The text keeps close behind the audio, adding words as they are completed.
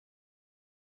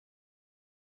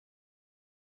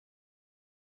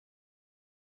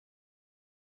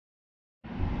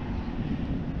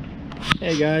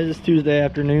Hey guys, it's Tuesday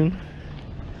afternoon.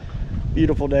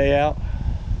 Beautiful day out,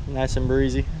 nice and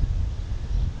breezy.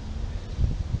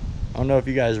 I don't know if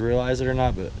you guys realize it or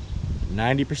not, but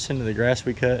 90% of the grass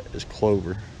we cut is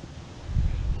clover.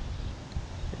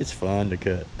 It's fun to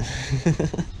cut.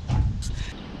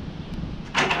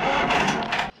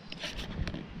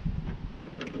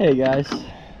 Hey guys,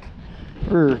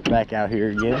 we're back out here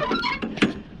again.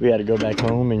 We had to go back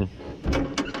home and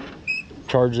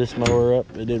charge this mower up.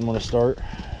 It didn't want to start.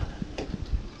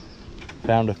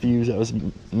 Found a fuse that was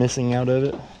missing out of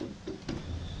it.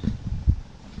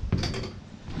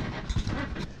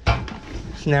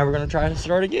 So now we're gonna try to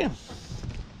start again.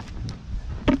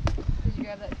 Did you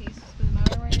grab that piece for the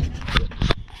mower right now?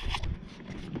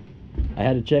 I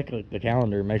had to check the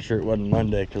calendar and make sure it wasn't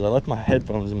Monday because I left my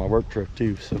headphones in my work truck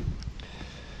too, so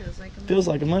feels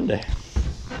like a Monday.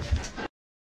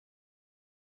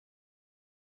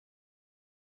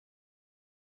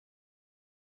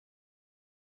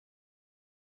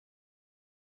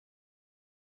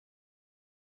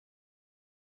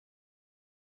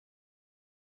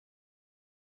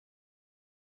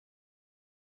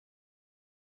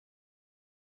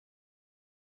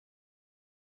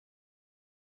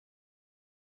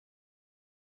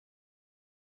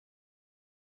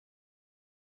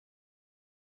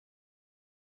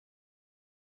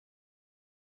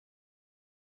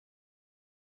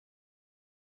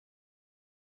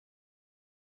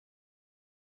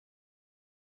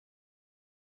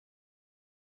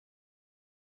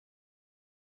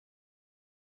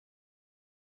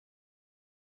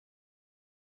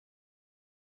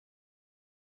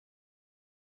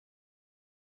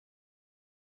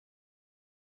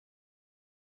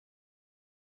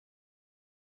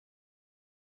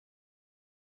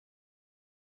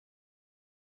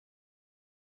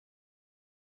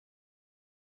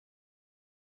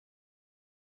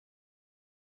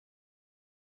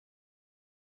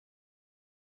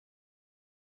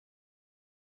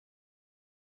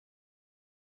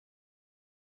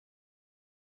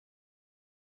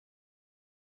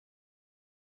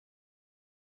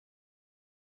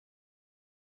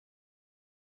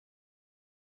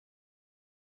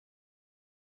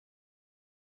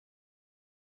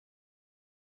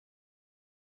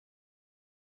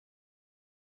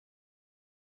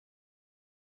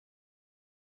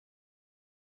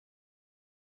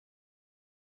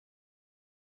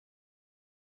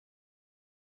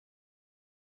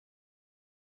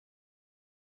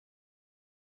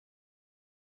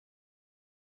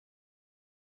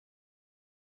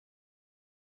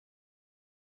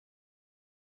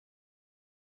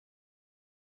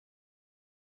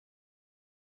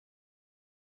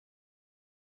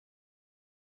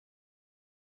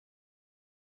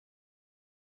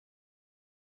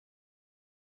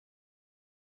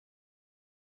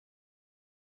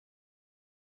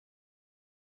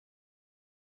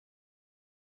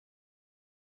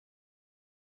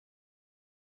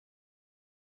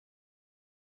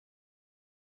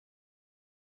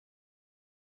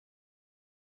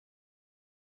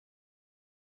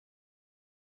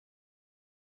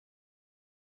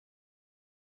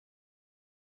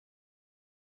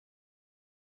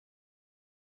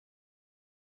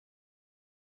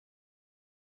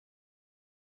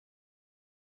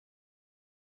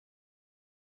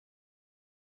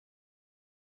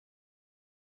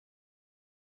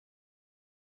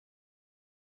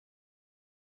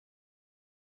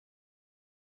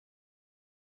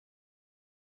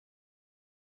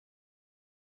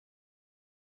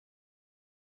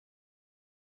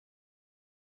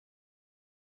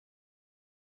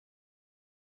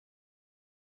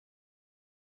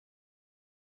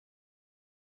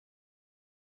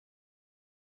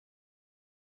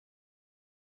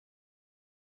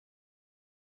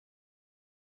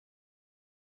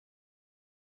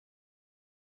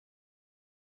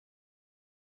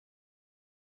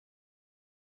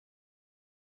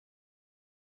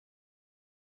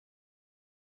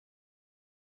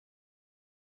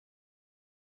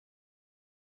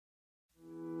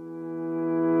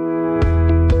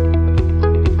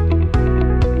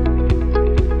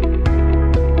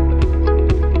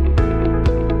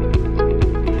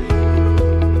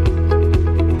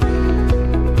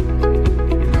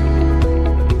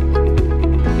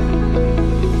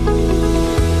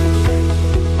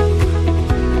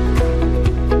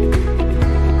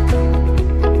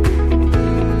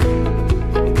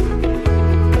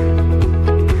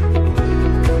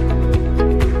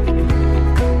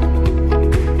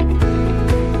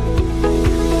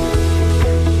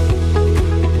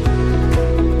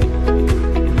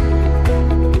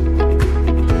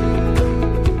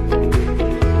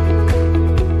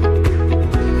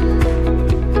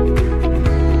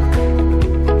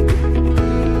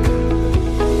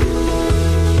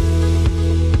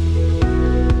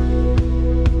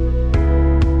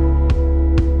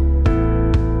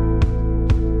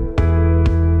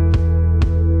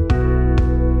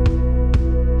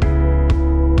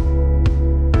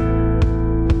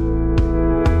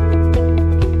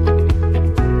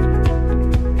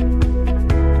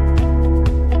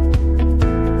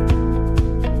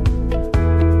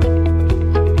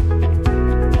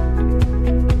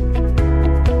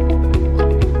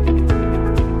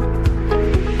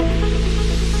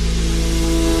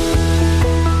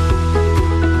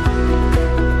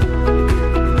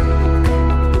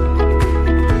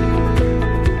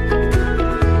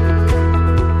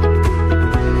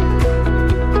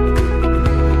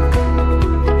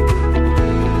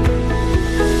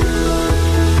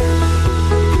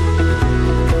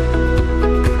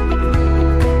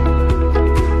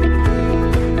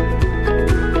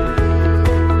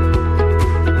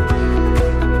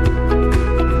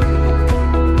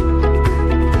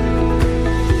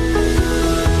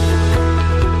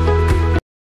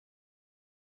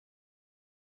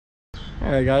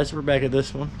 Alright guys, we're back at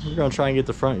this one. We're gonna try and get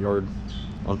the front yard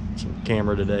on some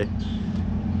camera today.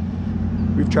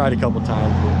 We've tried a couple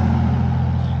times,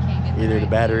 but either the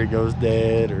battery goes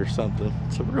dead or something.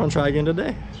 So we're gonna try again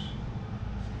today.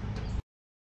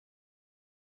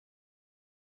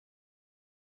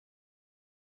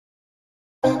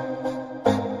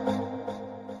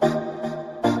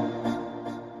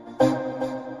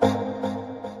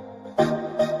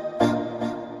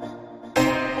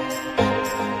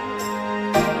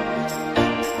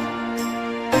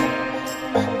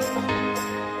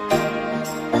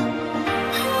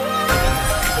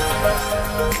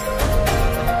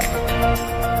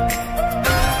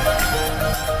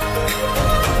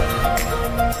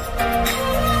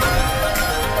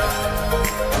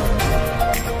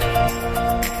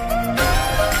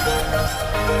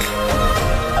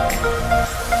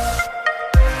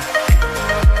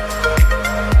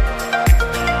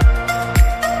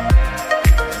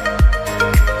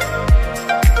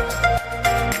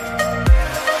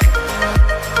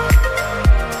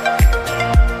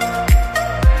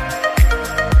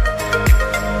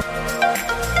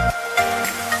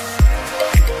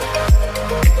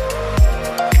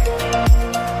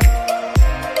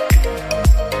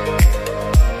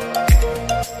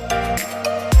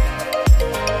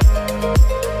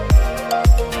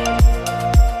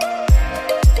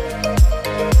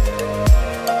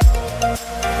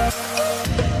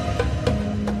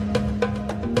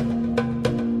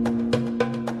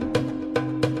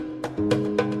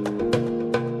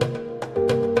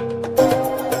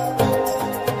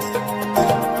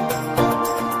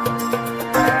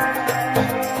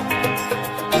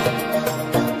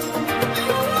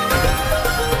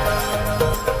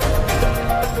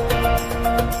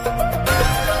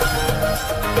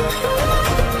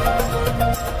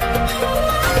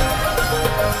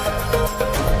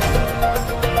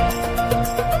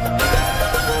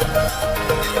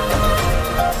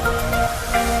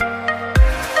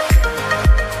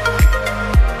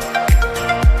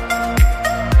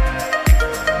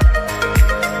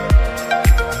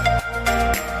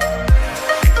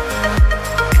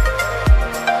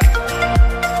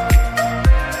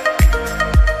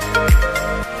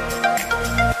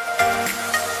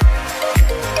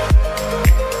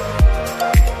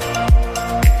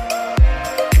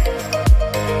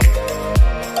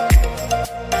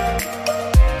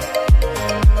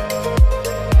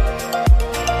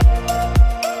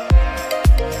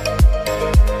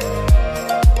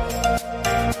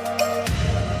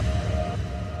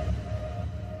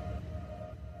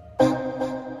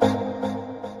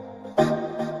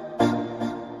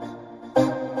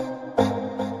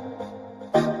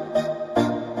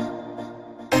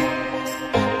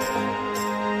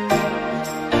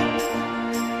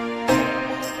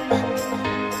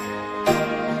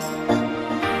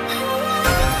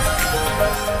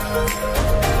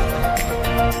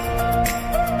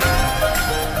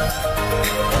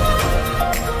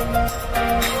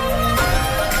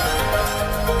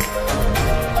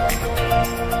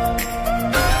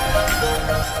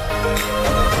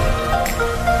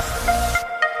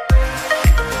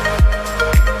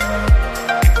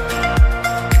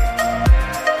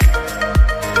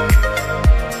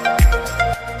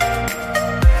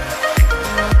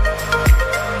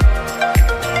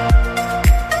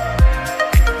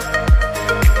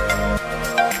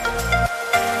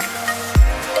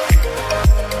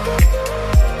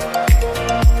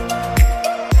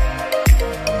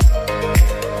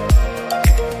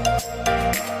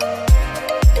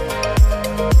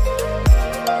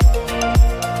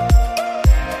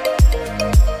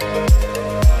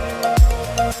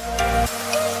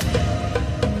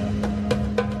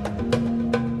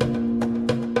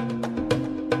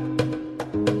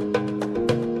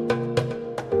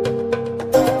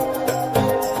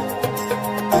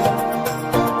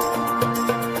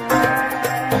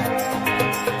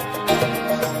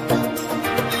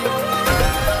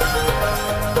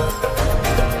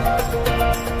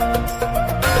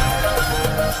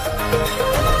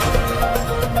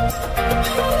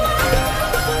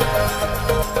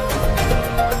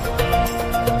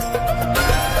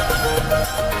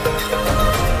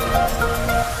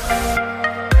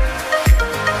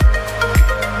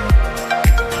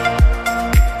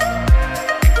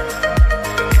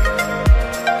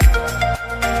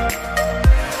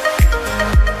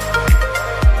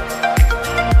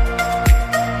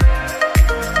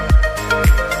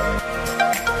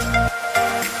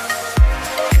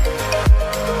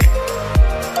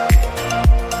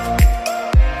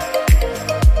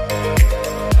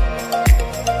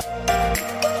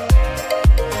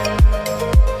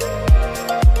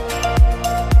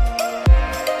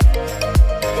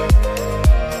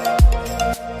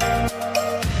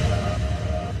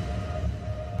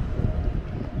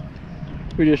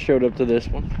 We just showed up to this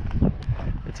one.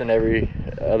 It's an every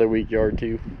other week yard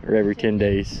too, or every 10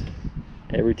 days.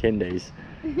 Every 10 days.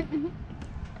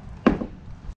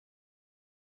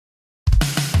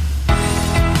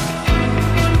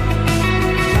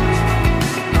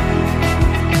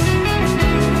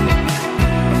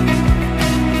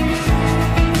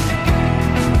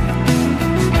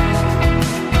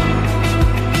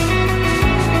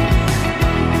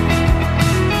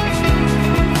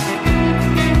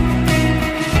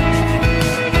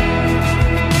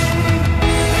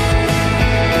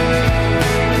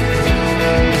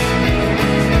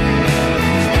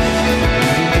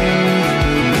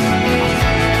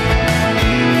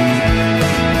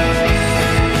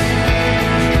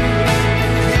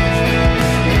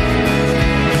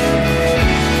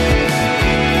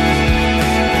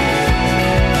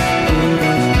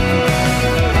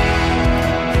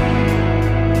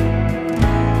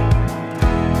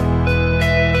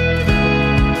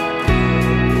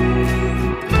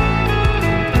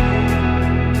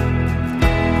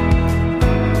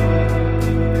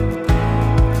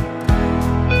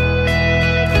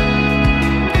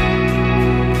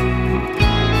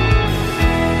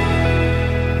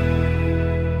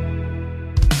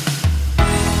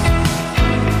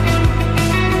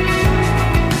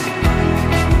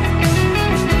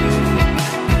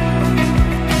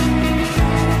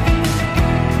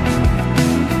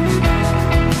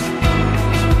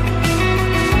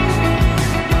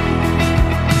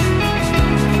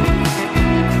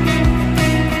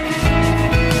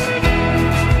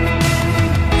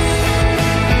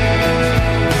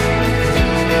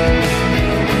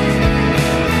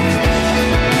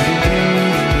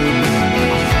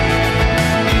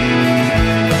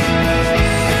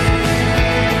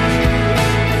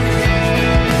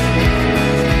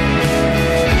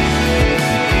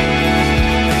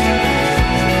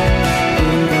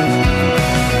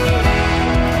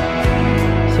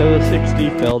 So the 60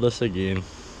 failed us again.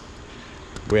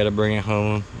 We had to bring it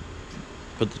home,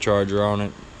 put the charger on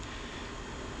it,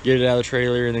 get it out of the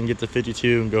trailer, and then get the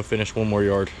 52 and go finish one more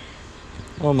yard.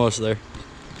 Almost there.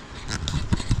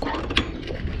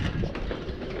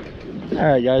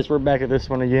 Alright guys, we're back at this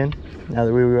one again. Now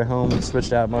that we went home and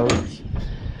switched out mowers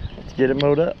to get it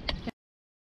mowed up.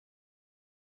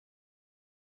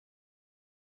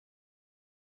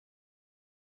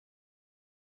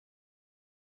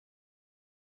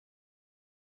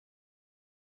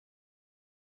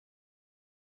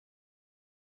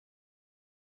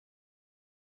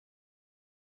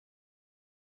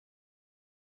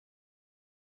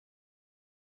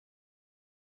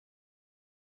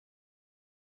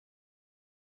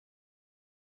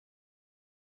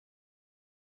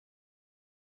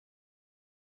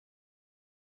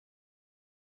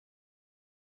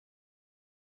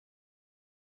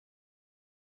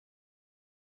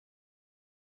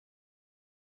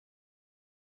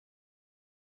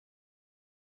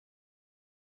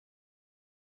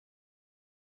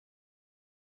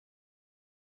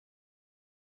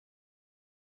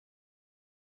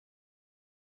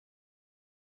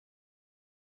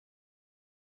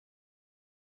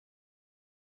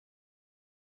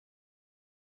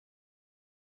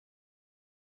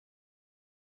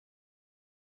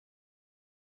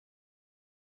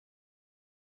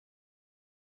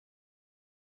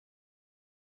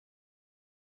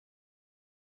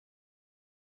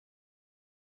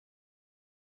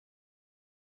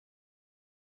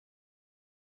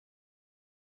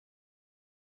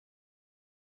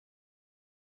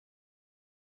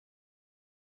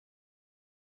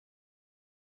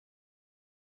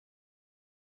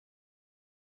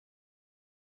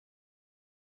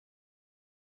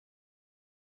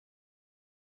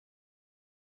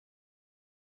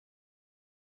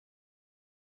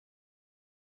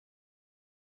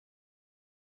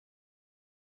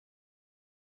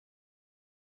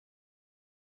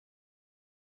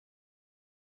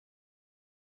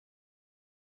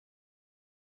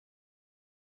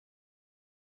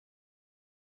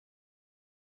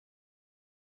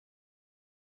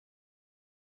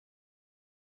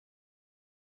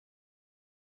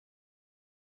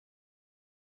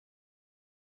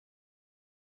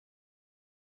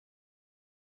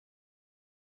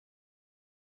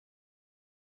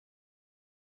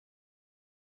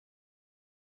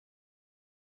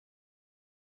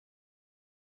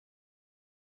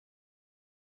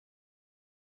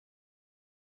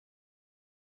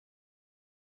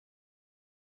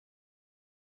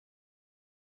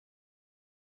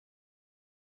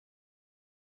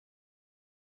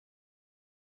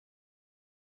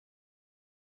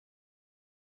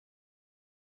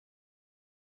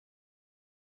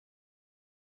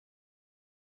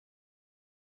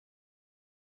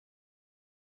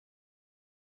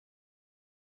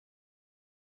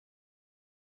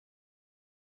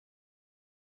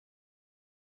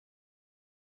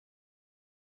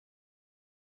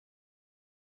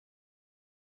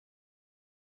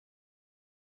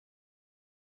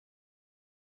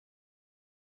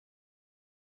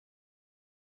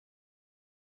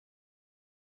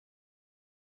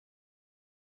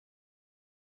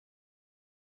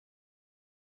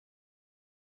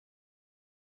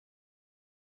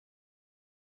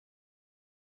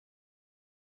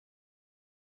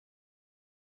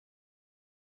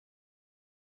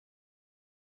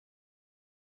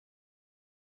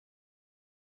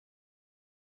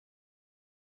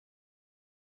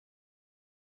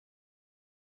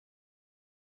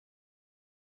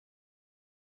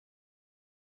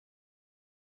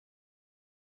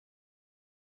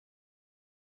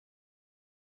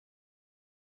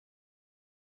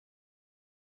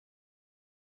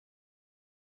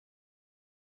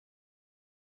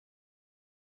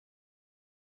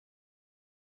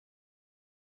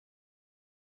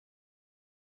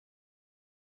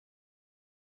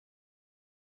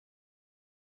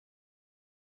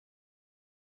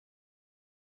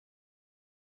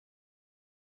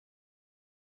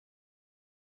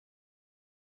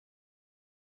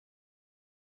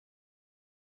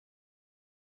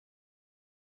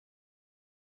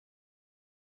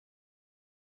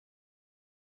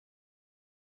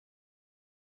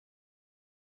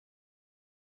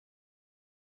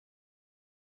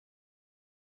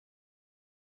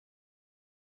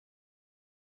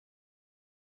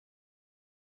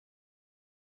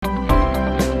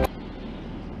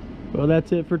 Well,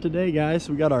 that's it for today, guys.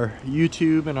 We got our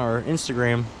YouTube and our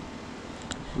Instagram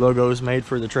logos made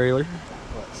for the trailer.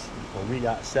 Well, we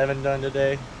got 7 done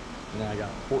today, and then I got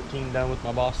 14 done with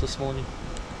my boss this morning.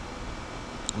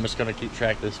 I'm just gonna keep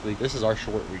track this week. This is our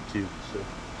short week too, so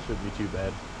shouldn't be too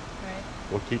bad. Right.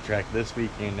 We'll keep track this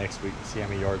week and next week and see how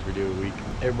many yards we do a week.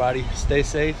 Everybody stay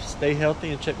safe, stay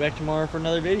healthy, and check back tomorrow for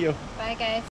another video. Bye, guys.